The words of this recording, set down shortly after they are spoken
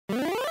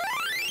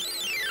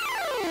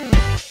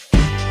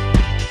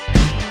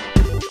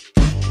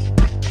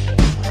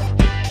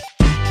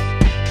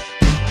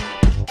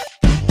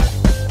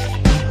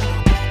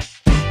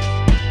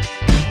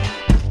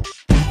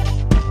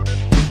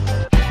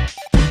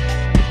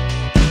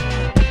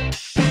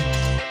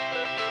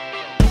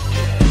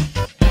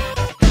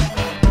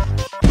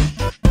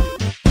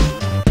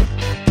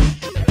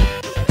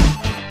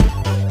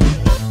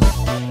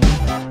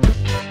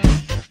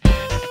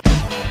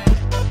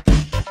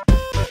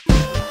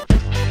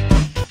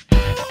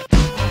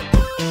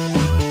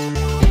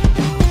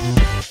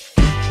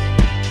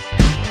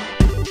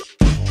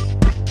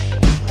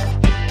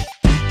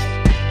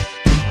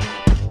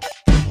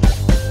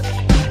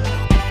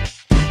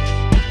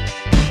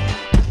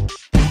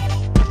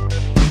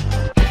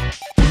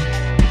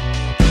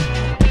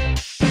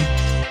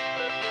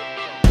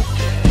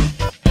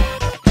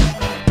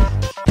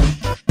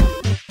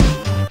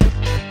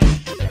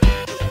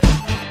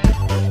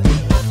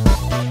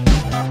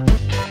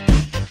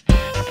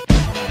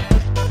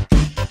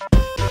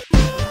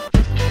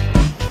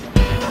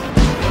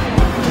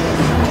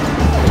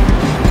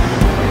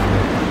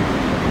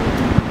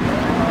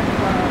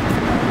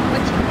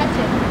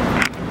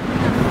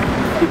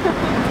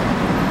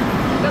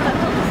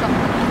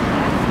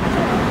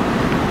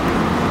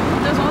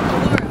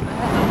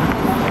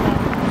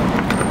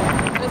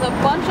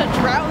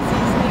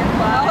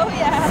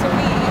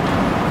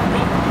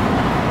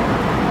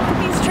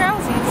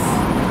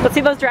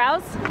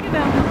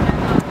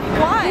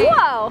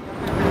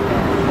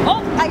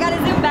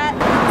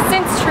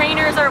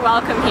are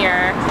welcome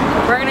here.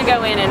 We're gonna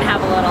go in and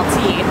have a little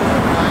tea.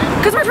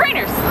 Because we're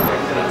trainers!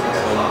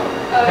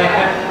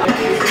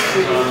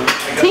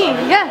 Tea,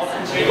 yes.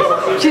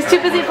 She's too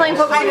busy playing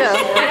Pokémon Go.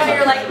 I know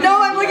you're like, no,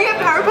 I'm looking at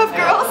Powerpuff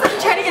Girls.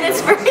 I'm trying to get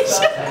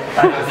inspiration.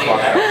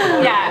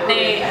 Yeah,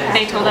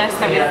 they told us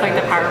that we look like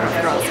the Powerpuff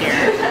Girls here.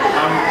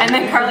 And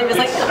then Carly was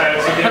like,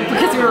 but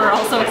because we were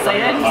all so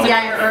excited, so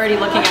yeah, you're already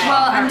looking at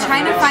Well, I'm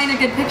trying to find a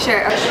good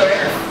picture.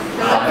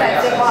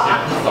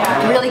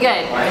 Really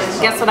good.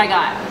 Guess what I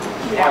got?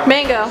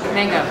 Mango.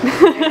 Mango.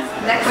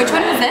 Which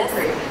one was this?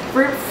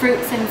 Fruit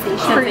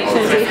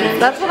sensation.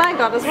 That's what I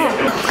got as well.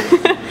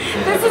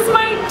 This is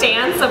my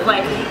dance of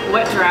like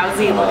what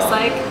drowsy looks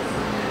like.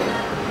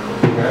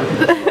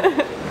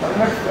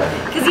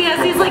 Because he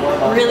has these like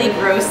really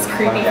gross,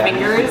 creepy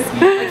fingers.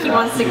 Like he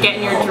wants to get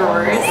in your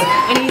drawers.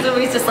 And he's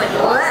always just like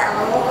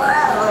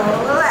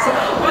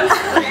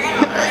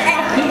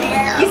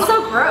he's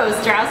so gross.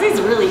 Drowsy's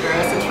really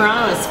gross. And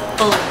Toronto is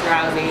full of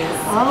drowsies.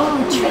 Oh,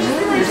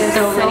 There's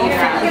so many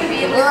drowsies.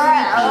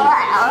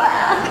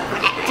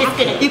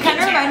 You kind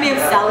of remind me of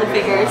salad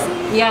fingers.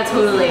 Yeah,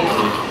 totally.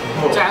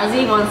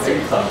 Drowsy wants to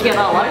get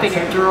all up in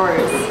your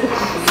drawers.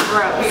 It's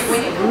gross.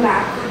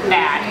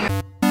 Bad.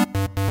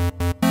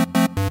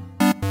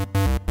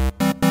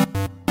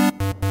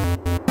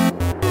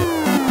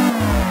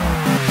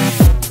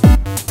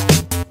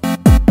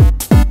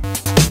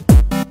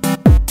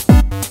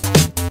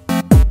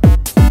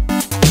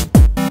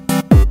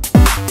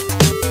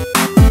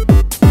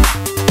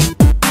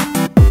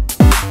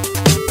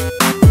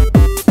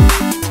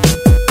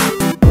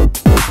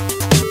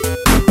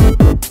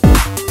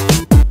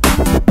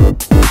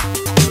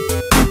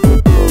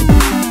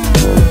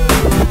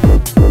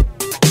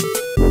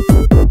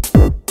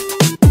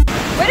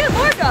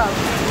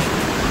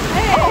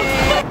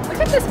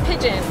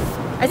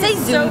 I say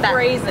zoom so back.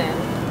 brazen.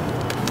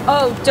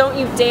 Oh, don't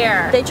you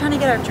dare. Are they trying to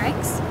get our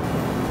drinks?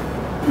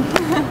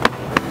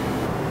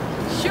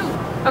 Shoot.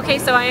 Okay,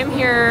 so I am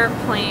here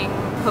playing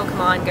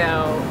Pokemon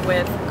Go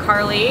with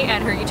Carly,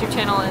 and her YouTube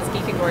channel is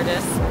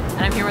GeekinGorgeous.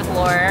 And I'm here with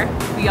Lor,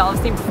 who y'all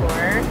have seen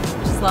before,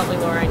 which is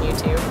LovelyLor on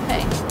YouTube.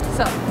 Hey,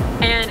 so.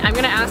 And I'm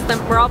gonna ask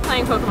them, we're all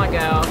playing Pokemon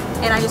Go.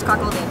 And I just caught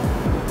Goldie.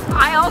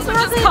 I also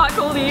just caught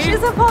Goldies. She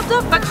hasn't popped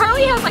up. But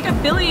Carly has like a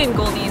billion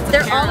Goldies.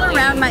 They're apparently. all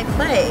around my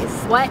place.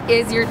 What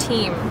is your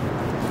team,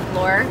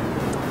 Lor?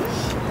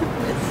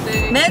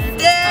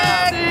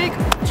 Mystic!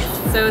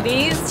 So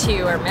these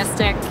two are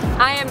Mystic.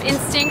 I am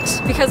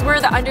Instinct because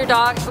we're the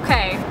underdog.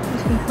 Okay,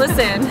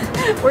 listen,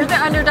 we're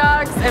the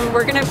underdogs and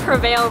we're gonna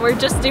prevail. We're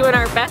just doing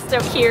our best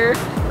out here.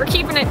 We're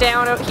keeping it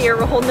down out here.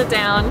 We're holding it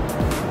down.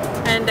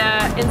 And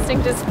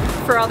Instinct is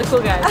for all the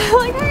cool guys. I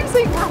like how you're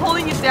saying we're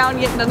holding it down,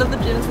 yet none of the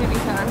gyms we've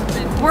encountered have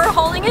been. We're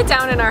holding it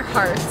down in our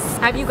hearts.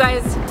 Have you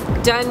guys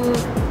done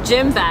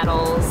gym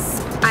battles?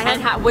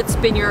 And what's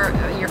been your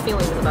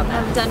feelings about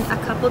that? I've done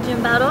a couple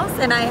gym battles,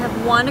 and I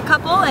have won a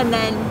couple, and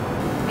then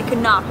I could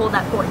not hold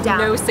that fort down.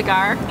 No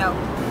cigar? No.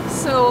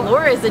 So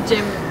Laura is a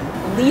gym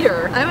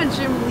leader. I'm a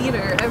gym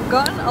leader. I've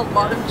gotten a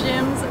lot of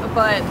gyms,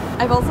 but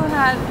I've also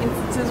had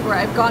instances where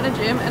I've gotten a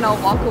gym and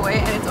I'll walk away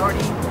and it's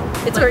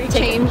already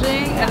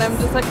changing, and I'm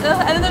just like,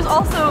 ugh. And then there's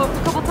also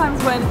a couple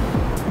times when,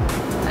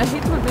 I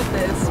hate to admit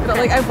this, but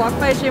like I walk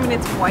by a gym and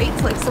it's white,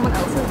 like someone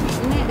else has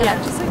beaten it, and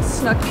I've just like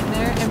snuck in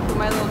there and put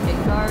my little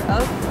Gengar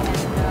up,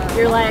 and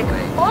you're like,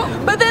 oh.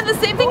 But then the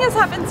same thing has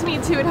happened to me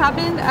too. It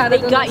happened at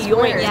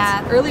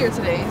earlier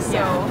today, so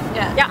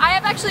yeah. Yeah, I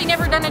have actually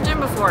never done a gym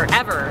before,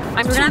 ever.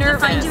 I'm too nervous. We're gonna have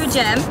to find you a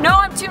gym. No,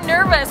 I'm too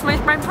nervous.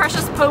 My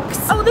precious pokes.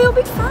 Oh, they'll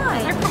be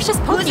fine. My precious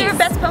Pokies. Who's your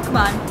best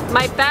Pokemon?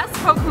 My best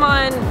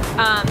Pokemon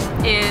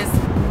is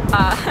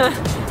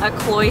a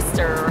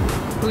Cloyster,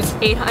 who's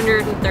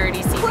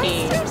 830 CP.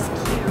 Cloyster's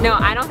cute. No,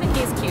 I don't think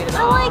he's cute at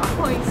all. I like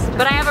Cloyster.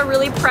 But I have a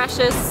really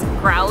precious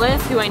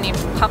Growlithe who I named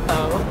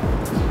Puppo.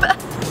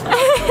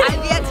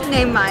 I've yet to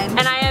name mine.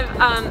 And I have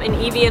an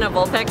Eevee and a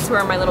Vulpix who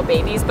are my little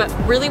babies, but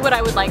really what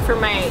I would like for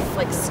my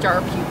like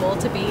star pupil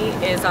to be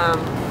is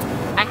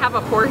I have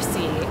a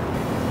Horsey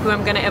who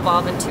I'm gonna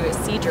evolve into a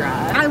Seadra.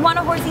 I want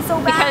a Horsey so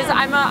bad. Because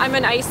I'm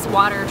an ice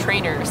water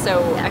trainer,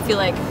 so I feel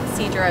like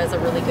Seadra is a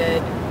really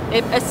good,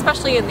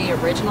 especially in the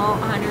original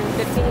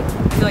 150,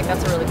 I feel like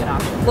that's a really good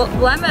option.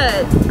 Well I'm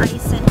a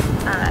ice and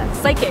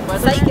Psychic,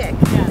 wasn't Psychic. it?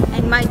 Yeah.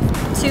 And my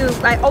two,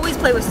 I always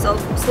play with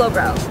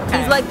Slowbro. Okay.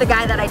 He's like the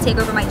guy that I take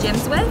over my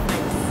gyms with.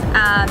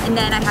 And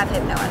then I have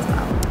Hypno as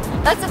well.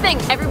 That's the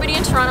thing, everybody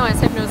in Toronto has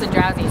Hypnos and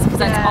Drowsies because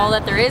that's all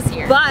that there is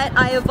here. But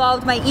I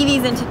evolved my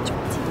Eevees into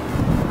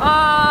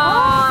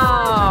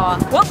Oh!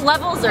 What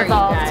levels are you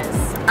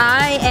guys?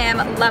 I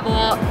am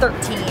level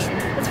 13.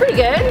 That's pretty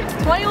good.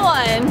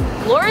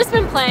 21. Laura's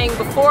been playing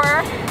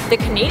before the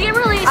Canadian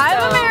release.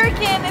 I'm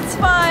American, it's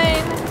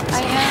fine.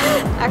 I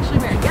am actually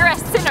American. You're a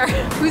sinner.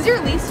 Who's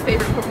your least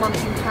favorite Pokemon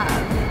that you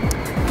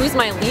have? Who's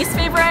my least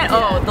favorite?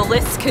 Yeah. Oh, the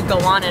list could go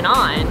on and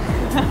on.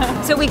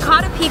 So we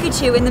caught a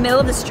Pikachu in the middle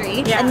of the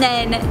street, and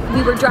then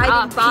we were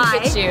driving by,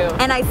 Pikachu.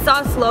 and I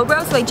saw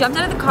Slowbro, so I jumped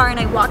out of the car and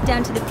I walked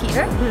down to the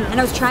pier, and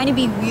I was trying to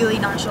be really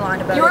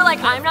nonchalant about it. You were like,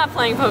 I'm not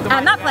playing Pokemon.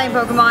 I'm not playing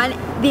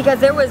Pokemon, because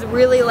there was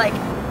really like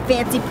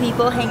fancy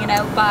people hanging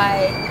out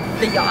by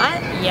the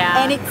yacht.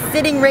 Yeah. And it's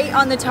sitting right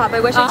on the top. I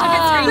wish I took a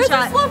screenshot.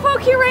 There's a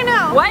Slowpoke here right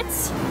now. What?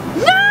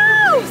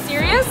 No! Are you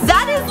serious?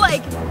 That is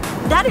like,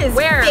 that is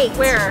Where? fate.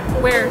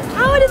 Where?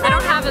 How did that I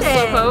don't have a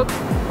happen?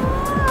 Slowpoke.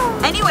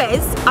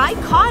 Anyways, I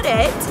caught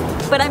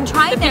it, but I'm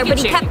trying The there, but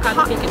he Pikachu. kept You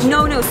caught the Pikachu?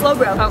 No,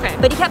 Slowbro. Okay.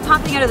 But he kept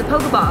popping out of the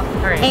Pokeball.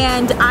 Alright.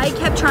 And I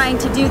kept trying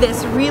to do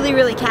this really,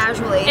 really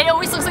casually. It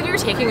always looks like you're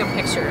taking a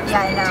picture.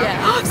 Yeah, I know.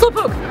 Yeah.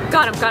 Slowpoke!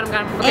 Got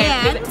him. Okay,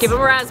 And- give him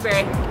a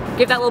raspberry.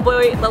 Give that little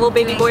boy, that little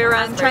baby boy a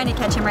raspberry. I'm trying to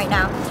catch him right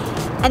now.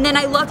 And then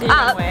I look Did you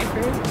run up. away?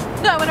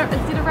 No, I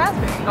did a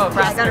raspberry. Oh,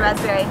 Yeah, I got a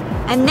raspberry.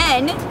 And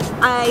then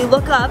I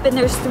look up and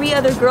there's 3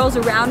 other girls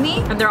around me.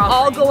 And they're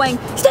all going,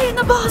 stay in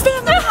the ball, stay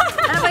in the ball.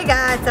 And I'm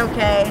like, it's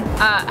okay.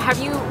 Have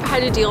you had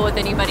to deal with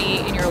anybody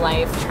in your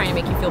life trying to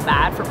make you feel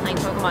bad for playing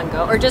Pokemon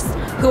Go? Or just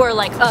who are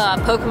like,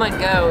 Pokemon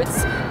Go,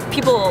 it's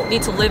people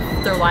need to live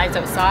their lives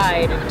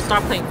outside and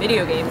stop playing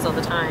video games all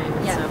the time.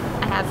 Yeah, So.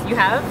 I have. You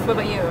have? What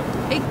about you?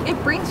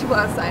 It brings people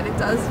outside. It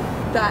does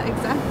that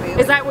exactly.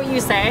 Is that what you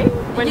say?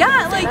 When Yeah,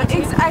 people say like that to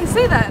you? I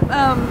say that.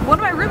 One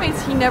of my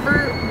roommates, he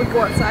never would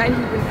go outside.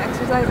 He wouldn't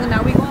exercise, and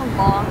now we go on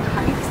long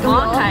hikes. And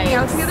Long we all hang out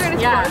hikes. together, and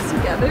it's Yeah. brought us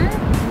together.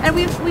 And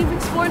we've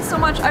explored so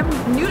much. I'm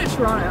new to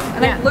Toronto,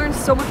 and Yeah. I've learned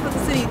so much about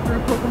the city through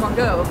Pokemon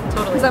Go.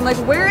 Totally. Because I'm like,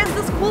 where is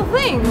this cool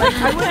thing? Like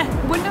I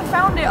wouldn't have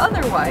found it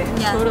otherwise.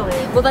 Yeah. Totally.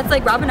 Well, that's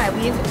like Rob and I.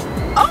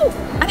 Oh,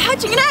 I'm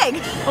hatching an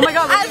egg. Oh my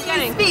god, what are As you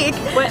getting? we speak.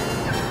 What?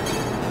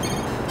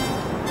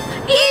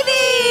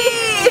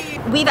 Evie!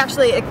 We've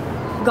actually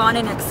gone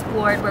and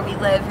explored where we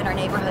live in our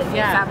neighborhood. We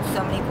Yeah. found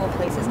so many cool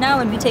places now,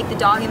 and we take the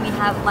dog and we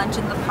have lunch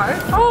in the park.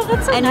 Oh,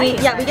 that's so And nice.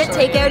 we get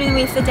actually. takeout and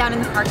we sit down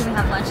in the park and we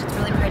have lunch. It's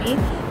really pretty.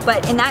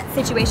 But in that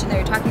situation that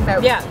you're talking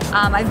about, Yeah.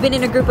 I've been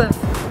in a group of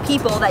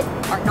people that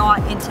are not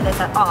into this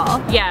at all.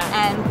 Yeah.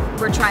 And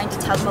we're trying to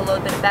tell them a little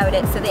bit about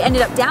it. So they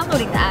ended up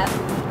downloading the app.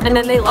 And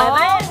then they love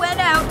all it? went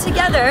out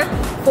together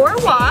for a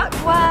walk,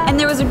 Wow. and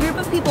there was a group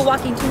of people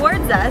walking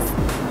towards us,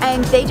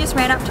 and they just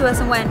ran up to us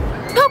and went,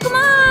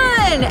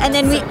 Pokemon! And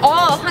then we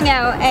all hung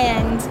out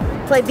and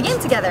played the game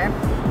together.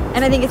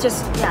 And I think it's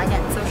just, yeah,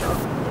 again, social.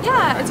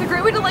 Yeah, it's a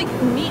great way to like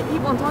meet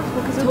people and talk to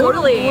people because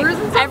Totally. and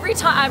stuff. Every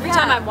time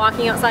Yeah. I'm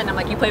walking outside and I'm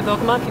like, you play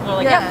Pokemon? People are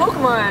like, yeah,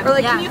 Pokemon. Or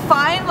like, Yeah. can you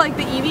find like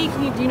the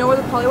Eevee? Do you know where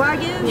the Poliwag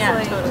is? yeah,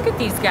 Like, totally. Look at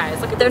these guys.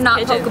 Look at They're these not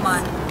pigeons.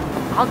 Pokemon.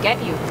 I'll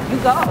get you. You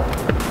go.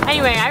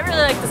 Anyway, I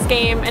really like this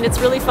game, and it's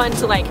really fun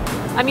to like,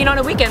 I mean, on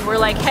a weekend, we're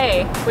like,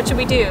 hey, what should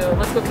we do?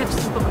 Let's go catch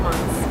some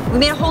Pokemons. We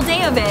made a whole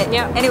day of it,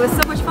 Yeah. and it was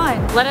so much fun.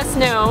 Let us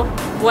know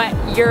what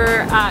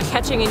you're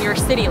catching in your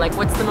city, like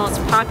what's the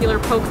most popular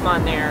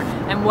Pokemon there,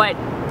 and what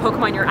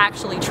Pokemon you're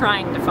actually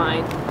trying to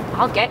find.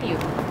 I'll get you.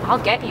 I'll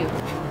get you.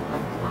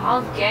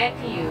 I'll get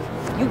you.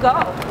 You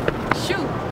go. shoot.